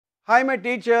Hi my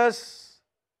teachers,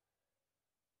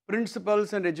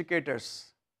 principals and educators.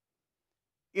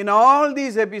 In all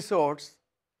these episodes,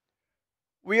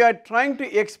 we are trying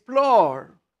to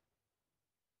explore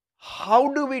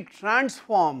how do we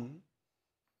transform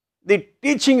the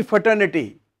teaching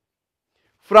fraternity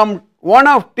from one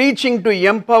of teaching to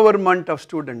empowerment of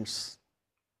students.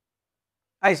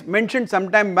 I mentioned some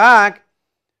time back,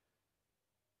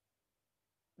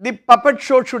 the puppet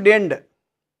show should end.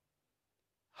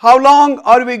 How long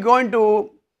are we going to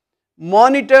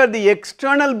monitor the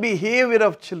external behavior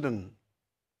of children?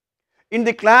 In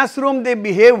the classroom they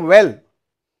behave well.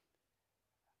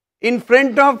 In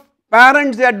front of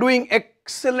parents they are doing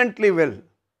excellently well.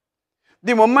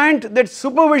 The moment that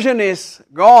supervision is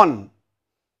gone,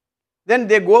 then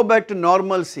they go back to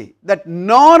normalcy. That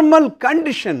normal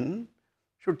condition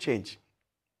should change.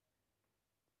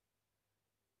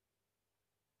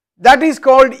 That is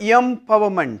called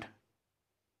empowerment.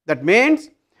 That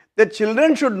means the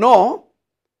children should know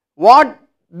what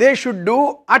they should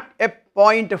do at a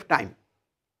point of time.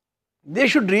 They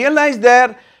should realize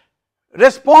their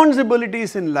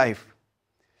responsibilities in life.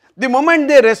 The moment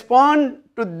they respond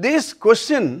to this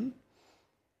question,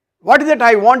 what is it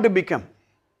I want to become?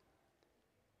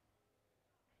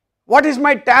 What is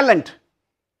my talent?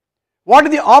 What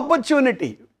is the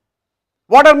opportunity?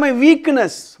 What are my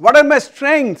weaknesses? What are my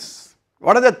strengths?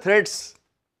 What are the threats?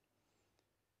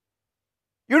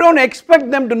 You don't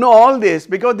expect them to know all this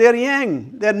because they are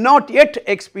young, they are not yet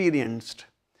experienced.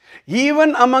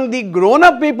 Even among the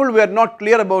grown-up people we are not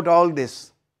clear about all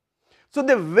this. So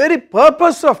the very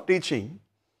purpose of teaching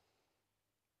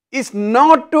is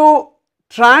not to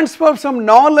transfer some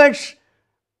knowledge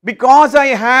because I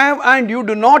have and you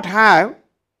do not have,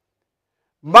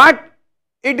 but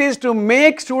it is to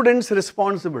make students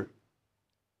responsible.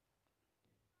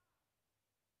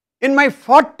 In my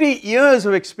 40 years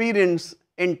of experience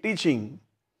in teaching,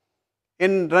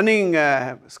 in running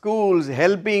schools,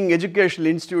 helping educational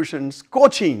institutions,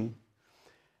 coaching,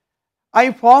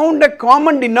 I found a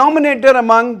common denominator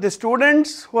among the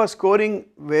students who are scoring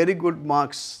very good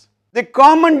marks. The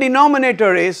common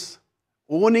denominator is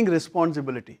owning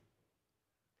responsibility.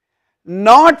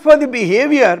 Not for the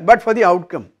behavior, but for the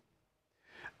outcome.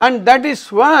 And that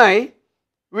is why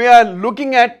we are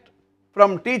looking at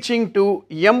from teaching to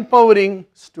empowering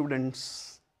students.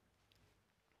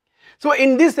 So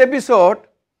in this episode,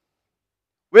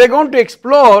 we are going to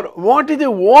explore what is the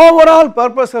overall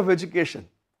purpose of education.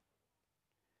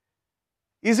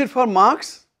 Is it for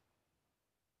marks?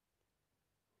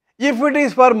 If it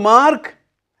is for mark,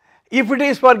 if it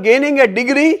is for gaining a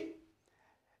degree,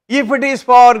 if it is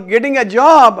for getting a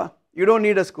job, you don't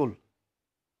need a school.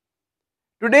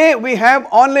 Today we have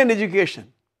online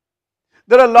education.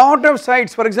 There are a lot of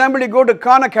sites. For example, you go to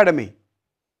Khan Academy,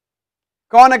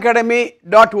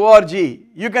 khanacademy.org.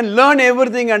 You can learn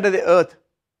everything under the earth,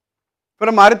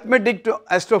 from arithmetic to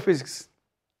astrophysics.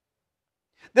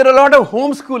 There are a lot of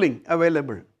homeschooling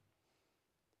available.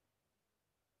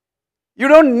 You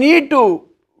don't need to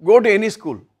go to any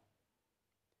school.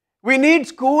 We need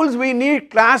schools, we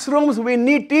need classrooms, we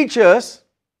need teachers,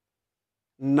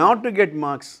 not to get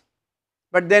marks.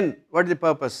 But then, what is the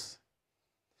purpose?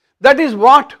 That is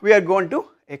what we are going to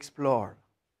explore.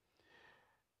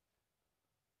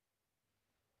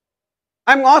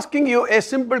 I am asking you a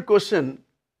simple question.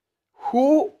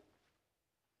 Who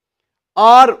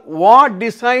or what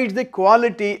decides the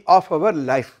quality of our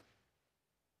life?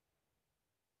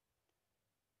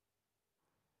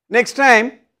 Next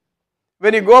time,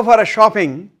 when you go for a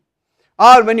shopping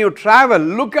or when you travel,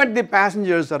 look at the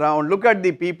passengers around, look at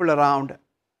the people around,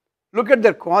 look at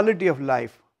their quality of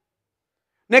life.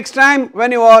 Next time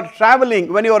when you are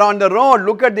traveling, when you are on the road,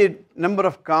 look at the number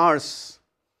of cars.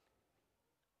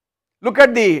 Look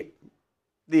at the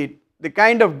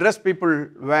kind of dress people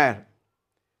wear.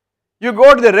 You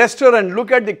go to the restaurant,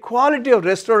 look at the quality of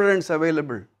restaurants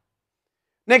available.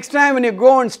 Next time when you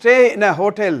go and stay in a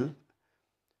hotel,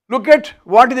 look at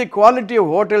what is the quality of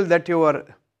hotel that you are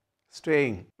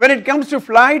staying. When it comes to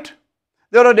flight,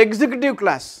 there are executive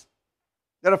class,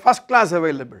 there are first class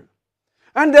available,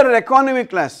 and there are economy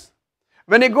class.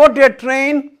 When you go to a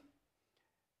train,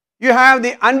 you have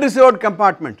the unreserved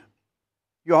compartment.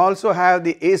 You also have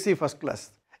the AC first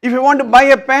class. If you want to buy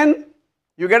a pen,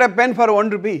 you get a pen for 1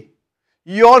 rupee.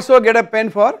 You also get a pen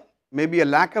for maybe a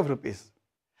lakh of rupees.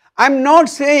 I am not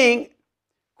saying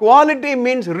quality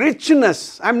means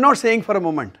richness. I am not saying for a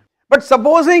moment. But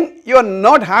supposing you are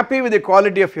not happy with the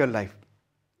quality of your life.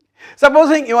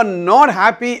 Supposing you are not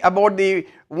happy about the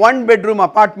 1-bedroom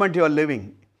apartment you are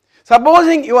living.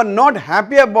 Supposing you are not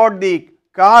happy about the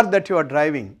car that you are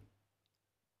driving.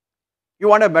 You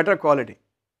want a better quality.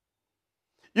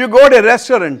 You go to a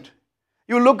restaurant,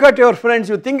 you look at your friends,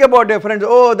 you think about your friends,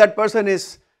 oh, that person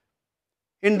is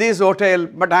in this hotel,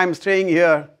 but I am staying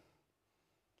here.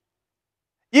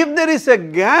 If there is a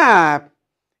gap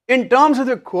in terms of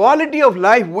the quality of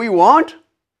life we want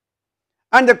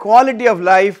and the quality of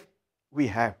life we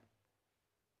have,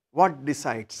 what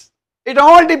decides? It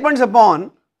all depends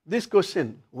upon this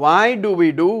question: why do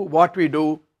we do what we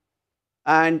do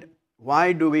and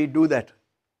why do we do that?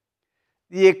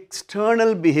 The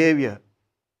external behavior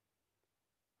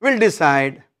will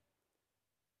decide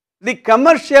the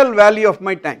commercial value of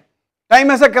my time. Time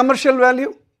has a commercial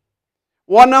value.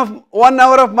 1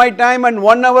 hour of my time and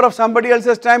 1 hour of somebody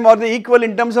else's time, are they equal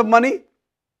in terms of money?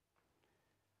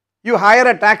 You hire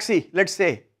a taxi, let's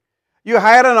say. You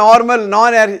hire a normal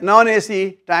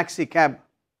non-AC taxi cab.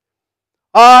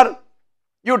 Or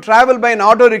you travel by an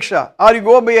auto rickshaw, or you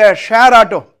go by a share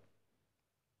auto.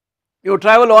 You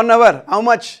travel 1 hour, how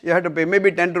much you have to pay?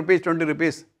 Maybe 10 rupees, 20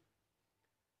 rupees.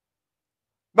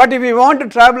 But if you want to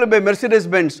travel by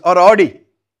Mercedes-Benz or Audi,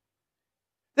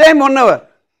 same 1 hour.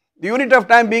 The unit of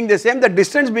time being the same, the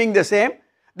distance being the same,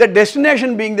 the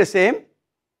destination being the same,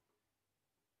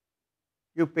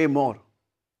 you pay more.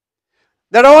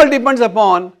 That all depends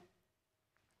upon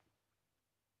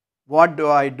what do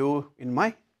I do in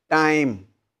my time.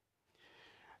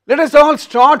 Let us all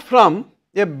start from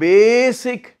a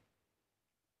basic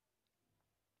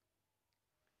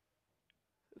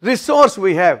resource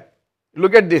we have.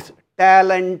 Look at this,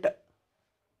 talent.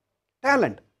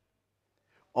 Talent.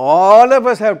 All of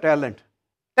us have talent.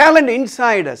 Talent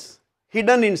inside us,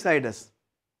 hidden inside us.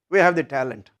 We have the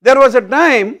talent. There was a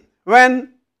time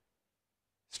when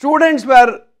students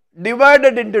were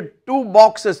divided into 2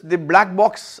 boxes, the black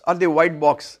box or the white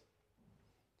box.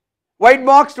 White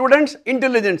box students,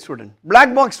 intelligent students.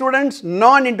 Black box students,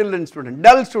 non-intelligent students,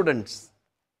 dull students.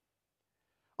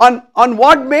 On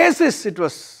what basis it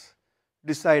was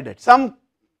decided? Some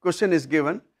question is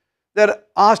given. They are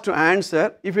asked to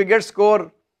answer. If you get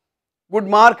score good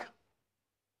mark,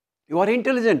 you are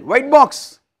intelligent, white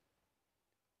box.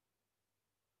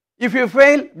 If you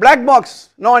fail, black box,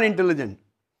 non-intelligent.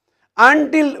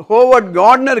 Until Howard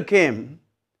Gardner came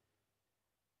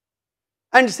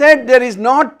and said there is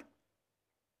not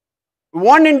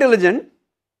one intelligent,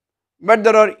 but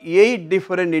there are 8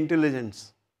 different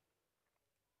intelligence.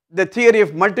 The theory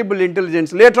of multiple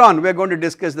intelligence. Later on we are going to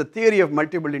discuss the theory of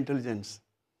multiple intelligence.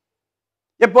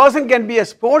 A person can be a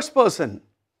sports person.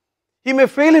 He may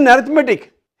fail in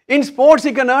arithmetic. In sports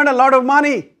he can earn a lot of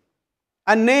money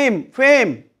and name,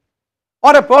 fame.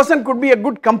 Or a person could be a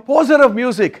good composer of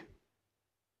music.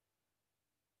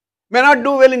 May not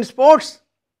do well in sports.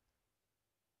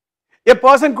 A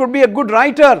person could be a good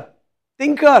writer,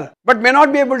 thinker, but may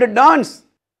not be able to dance.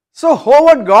 So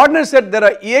Howard Gardner said there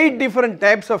are 8 different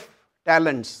types of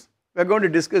talents. We are going to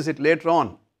discuss it later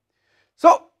on.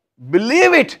 So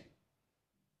believe it,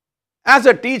 as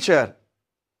a teacher,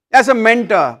 as a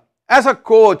mentor, as a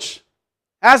coach,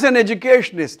 as an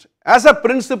educationist, as a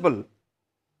principal,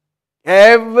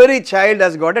 every child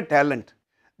has got a talent.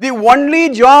 The only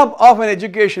job of an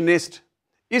educationist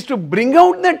is to bring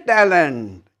out that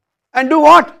talent and do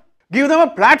what? Give them a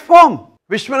platform.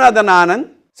 Vishwanathan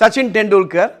Anand, Sachin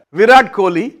Tendulkar, Virat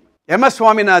Kohli, M.S.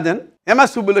 Swaminathan,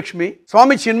 M.S. Subbulakshmi,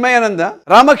 Swami Chinmayananda,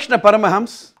 Ramakrishna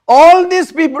Paramahams, all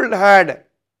these people had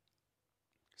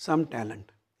some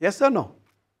talent. Yes or no?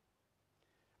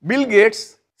 Bill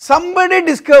Gates, somebody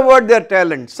discovered their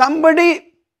talent,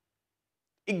 somebody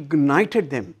ignited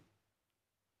them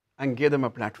and gave them a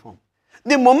platform.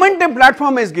 The moment a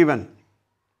platform is given,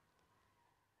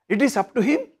 it is up to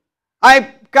him.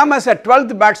 I come as a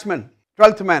 12th batsman,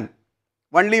 12th man.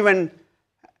 Only when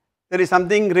there is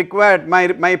something required,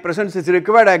 my presence is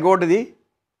required, I go to the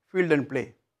field and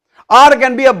play. Or I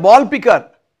can be a ball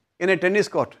picker in a tennis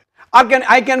court.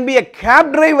 I can be a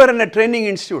cab driver in a training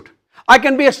institute. I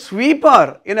can be a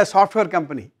sweeper in a software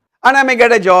company. And I may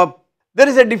get a job. There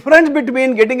is a difference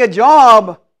between getting a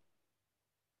job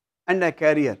and a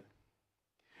career.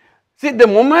 See, the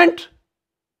moment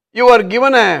you are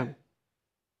given a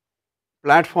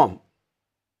platform,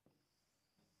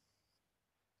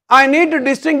 I need to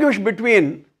distinguish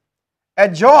between a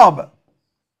job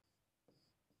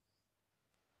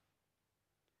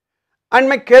and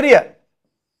my career.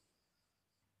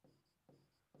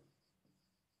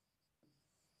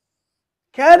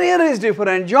 Career is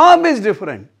different, job is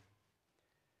different.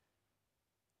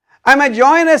 I may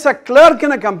join as a clerk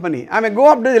in a company. I may go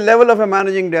up to the level of a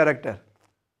managing director.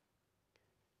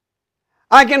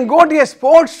 I can go to a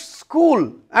sports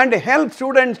school and help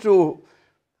students to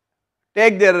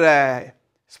take their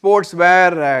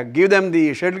sportswear, give them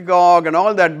the shuttlecock and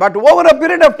all that, but over a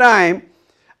period of time,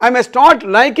 I may start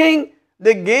liking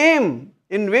the game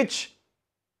in which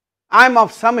I am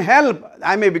of some help,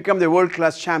 I may become the world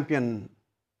class champion.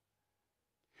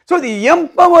 So the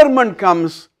empowerment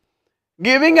comes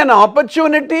giving an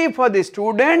opportunity for the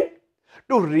student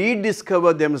to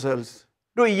rediscover themselves,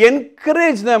 to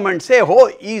encourage them and say,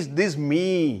 oh, is this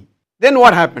me? Then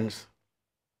what happens?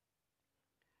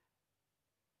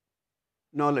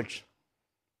 Knowledge.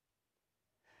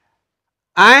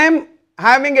 I am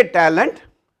having a talent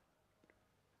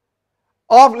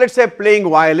of, let's say, playing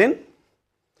violin.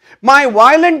 My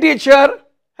violin teacher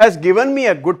has given me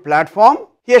a good platform.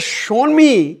 He has shown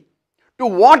me to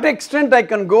what extent I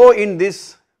can go in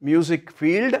this music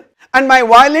field, and my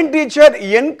violin teacher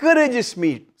encourages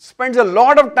me, spends a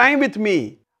lot of time with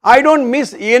me. I don't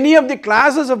miss any of the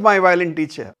classes of my violin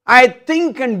teacher. I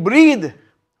think and breathe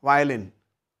violin.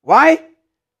 Why?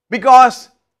 Because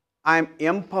I am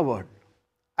empowered.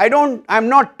 I am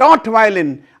not taught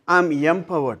violin, I am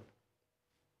empowered.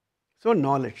 So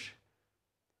knowledge,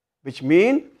 which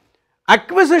means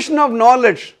acquisition of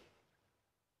knowledge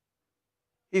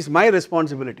is my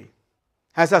responsibility.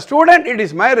 As a student, it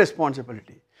is my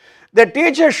responsibility. The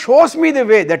teacher shows me the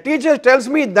way. The teacher tells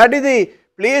me that is the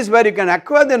place where you can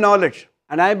acquire the knowledge,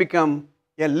 and I become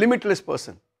a limitless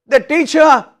person. The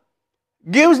teacher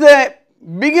gives the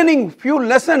beginning few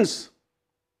lessons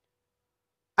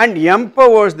and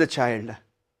empowers the child.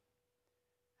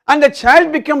 And the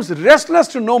child becomes restless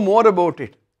to know more about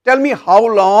it. Tell me how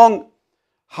long,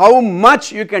 how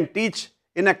much you can teach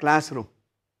in a classroom?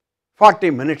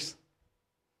 40 minutes.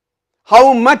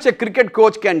 How much a cricket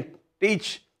coach can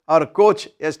teach or coach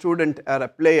a student or a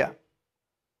player?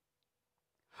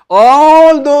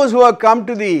 All those who have come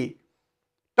to the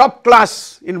top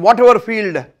class in whatever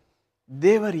field,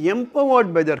 they were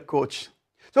empowered by their coach.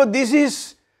 So this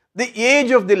is the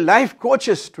age of the life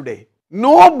coaches today.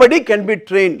 Nobody can be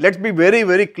trained. Let's be very,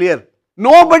 very clear.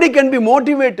 Nobody can be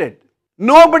motivated.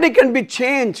 Nobody can be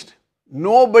changed.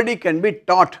 Nobody can be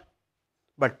taught.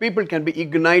 But people can be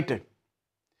ignited.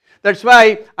 That's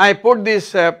why I put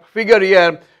this figure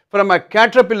here from a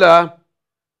caterpillar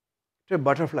to a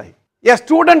butterfly. A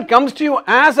student comes to you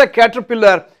as a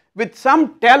caterpillar with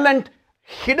some talent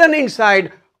hidden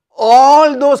inside.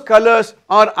 All those colors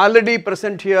are already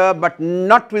present here but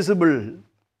not visible.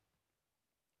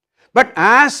 But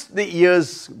as the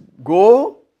years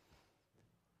go,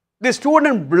 the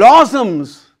student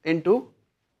blossoms into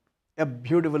a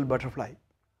beautiful butterfly.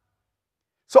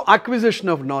 So acquisition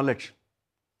of knowledge.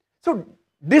 So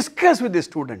discuss with the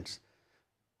students.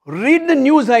 Read the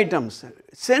news items.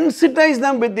 Sensitize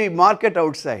them with the market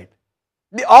outside.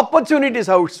 The opportunities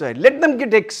outside. Let them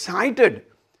get excited.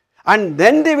 And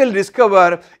then they will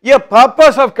discover a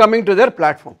purpose of coming to their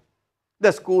platform.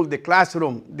 The school, the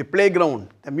classroom, the playground,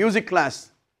 the music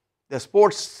class, the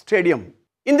sports stadium.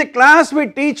 In the class we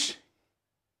teach,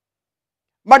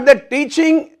 but the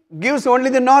teaching gives only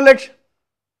the knowledge,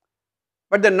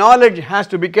 but the knowledge has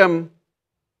to become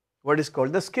what is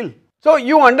called the skill. So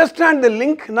you understand the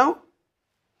link now?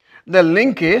 The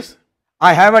link is,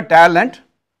 I have a talent,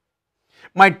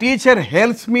 my teacher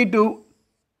helps me to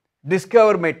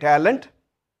discover my talent,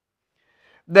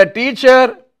 the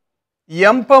teacher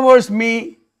empowers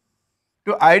me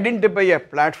to identify a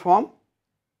platform,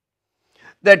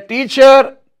 the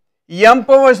teacher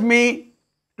empowers me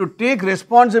to take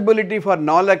responsibility for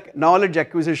knowledge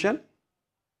acquisition,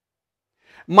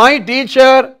 my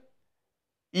teacher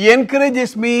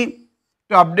encourages me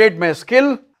to update my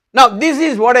skill. Now this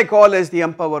is what I call as the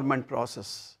empowerment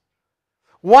process.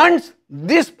 Once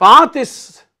this path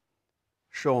is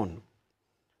shown,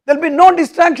 there will be no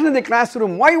distraction in the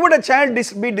classroom. Why would a child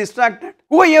be distracted?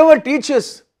 Whoever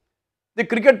teaches the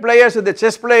cricket players or the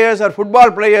chess players or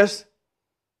football players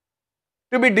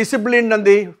to be disciplined on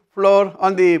the floor,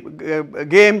 on the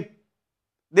game,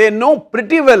 they know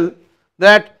pretty well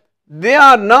that they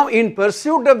are now in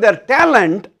pursuit of their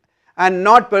talent and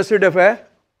not pursuit of a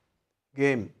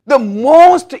game. The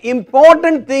most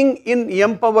important thing in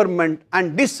empowerment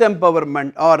and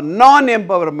disempowerment or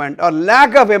non-empowerment or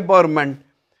lack of empowerment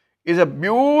is a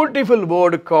beautiful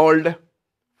word called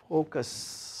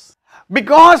focus.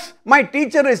 Because my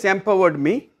teacher has empowered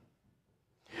me,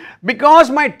 because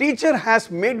my teacher has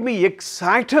made me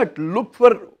excited to look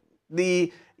for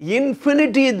the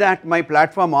infinity that my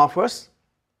platform offers,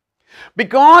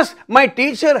 because my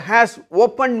teacher has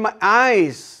opened my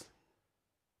eyes.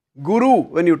 Guru,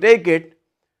 when you take it,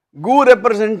 Gu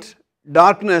represents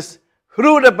darkness,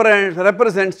 Hru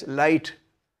represents light.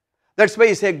 That's why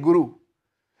you say Guru.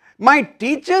 My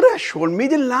teacher has shown me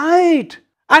the light.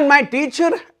 and my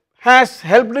teacher has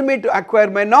helped me to acquire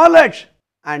my knowledge,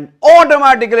 and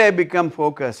automatically I become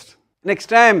focused. Next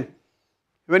time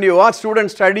when you watch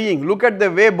students studying, look at the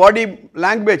way body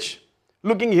language,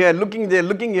 looking here, looking there,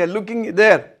 looking here, looking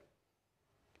there.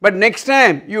 But next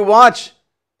time you watch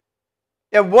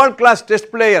a world-class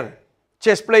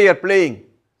chess player playing,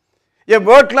 a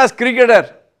world-class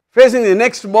cricketer facing the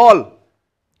next ball,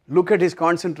 look at his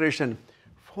concentration.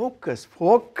 Focus.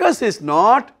 Focus is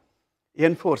not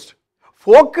enforced.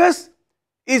 Focus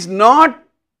is not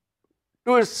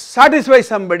to satisfy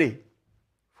somebody.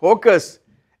 Focus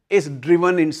is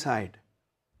driven inside.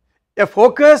 A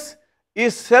focus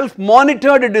is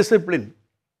self-monitored discipline,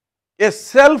 a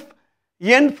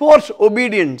self-enforced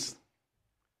obedience.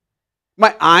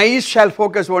 My eyes shall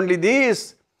focus only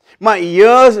this, my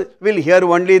ears will hear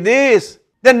only this.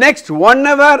 The next 1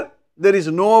 hour, there is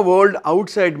no world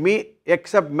outside me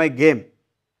except my game,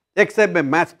 except my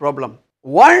math problem.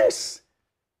 Once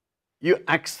you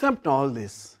accept all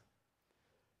this,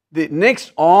 the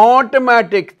next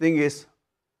automatic thing is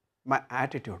my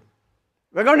attitude.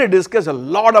 We are going to discuss a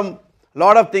lot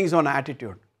of things on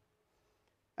attitude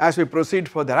as we proceed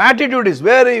further. Attitude is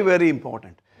very, very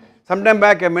important. Sometime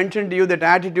back I mentioned to you that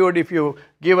attitude, if you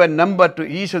give a number to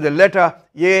each of the letter,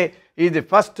 A is the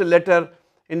first letter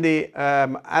in the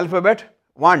alphabet,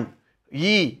 1.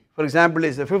 E, for example,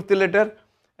 is the 5th letter,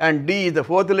 and D is the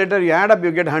 4th letter. You add up,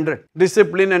 you get 100.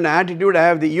 Discipline and attitude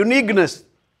have the uniqueness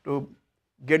to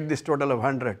get this total of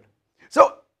 100.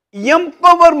 So,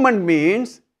 empowerment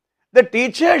means the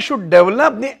teacher should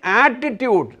develop the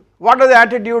attitude. What are the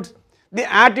attitudes?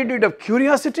 The attitude of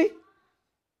curiosity,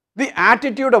 the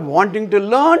attitude of wanting to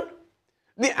learn,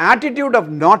 the attitude of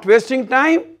not wasting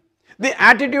time, the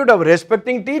attitude of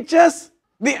respecting teachers,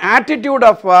 the attitude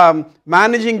of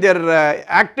managing their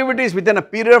activities within a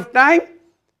period of time,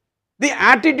 the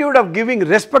attitude of giving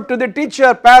respect to the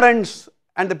teacher, parents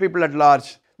and the people at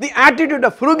large, the attitude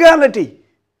of frugality,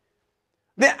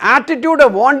 the attitude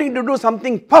of wanting to do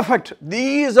something perfect.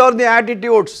 These are the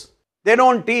attitudes. They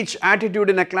don't teach attitude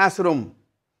in a classroom,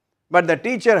 but the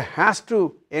teacher has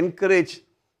to encourage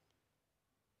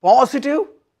positive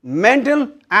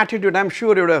mental attitude. I am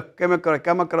sure you would have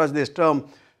come across this term,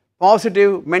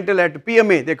 positive mental attitude,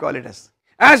 PMA they call it as.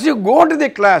 As you go to the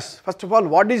class, first of all,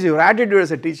 what is your attitude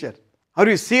as a teacher? Are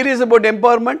you serious about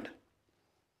empowerment?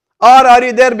 Or are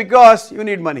you there because you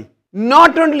need money?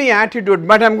 Not only attitude,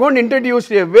 but I am going to introduce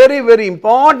you a very, very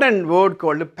important word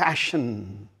called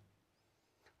passion.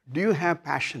 Do you have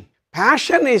passion?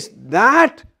 Passion is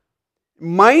that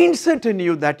mindset in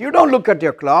you that you don't look at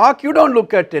your clock, you don't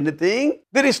look at anything.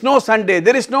 There is no Sunday,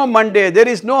 there is no Monday, there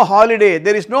is no holiday,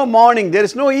 there is no morning, there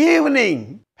is no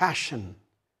evening. Passion.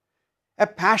 A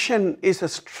passion is a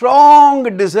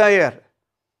strong desire,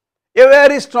 a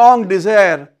very strong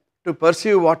desire to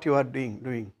pursue what you are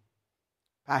doing.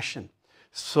 Passion.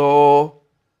 So,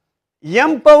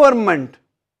 empowerment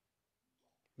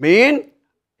means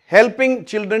helping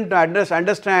children to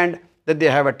understand that they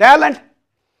have a talent,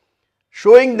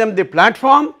 showing them the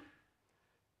platform,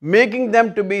 making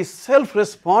them to be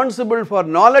self-responsible for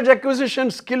knowledge acquisition,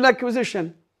 skill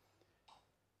acquisition,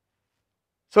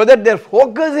 so that their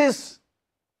focus is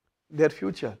their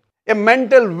future, a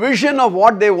mental vision of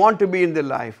what they want to be in their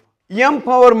life.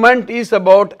 Empowerment is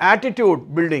about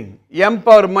attitude building.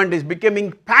 Empowerment is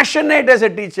becoming passionate as a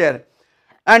teacher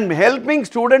and helping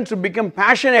students to become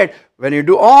passionate. When you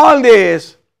do all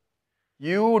this,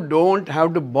 you don't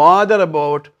have to bother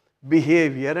about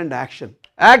behavior and action.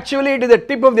 Actually, it is the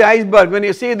tip of the iceberg. When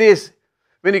you see this,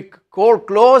 when you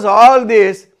close all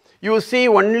this, you see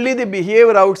only the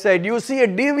behavior outside. You see a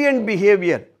deviant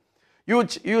behavior.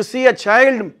 You see a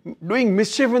child doing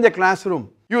mischief in the classroom.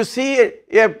 You see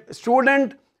a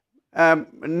student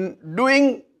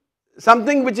doing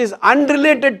something which is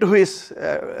unrelated to his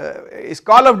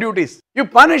call of duties. You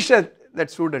punish that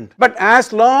student. But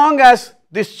as long as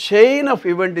this chain of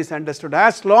event is understood,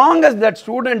 as long as that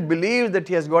student believes that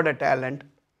he has got a talent,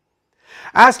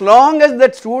 as long as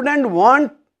that student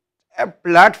wants a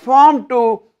platform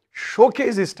to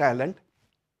showcase his talent,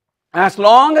 as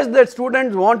long as that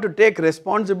student wants to take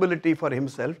responsibility for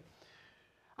himself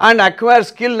and acquire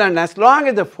skill, and as long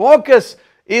as the focus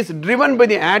is driven by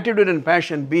the attitude and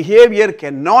passion, behavior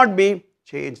cannot be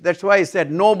changed. That's why I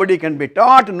said nobody can be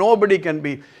taught, nobody can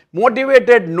be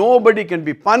motivated, nobody can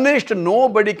be punished,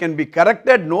 nobody can be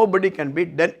corrected, nobody can be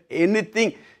done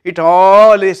anything. It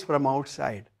all is from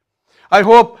outside. I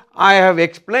hope I have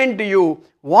explained to you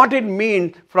what it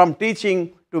means from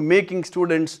teaching to making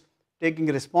students taking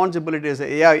responsibilities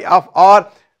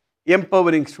or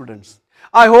empowering students.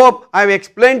 I hope I have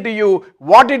explained to you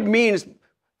what it means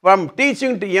from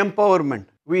teaching to empowerment,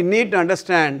 we need to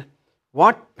understand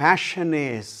what passion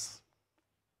is.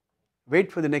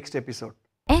 Wait for the next episode.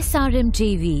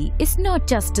 SRMJV is not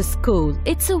just a school,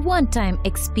 it's a one-time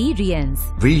experience.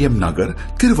 VM Nagar,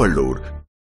 Tiruvallur,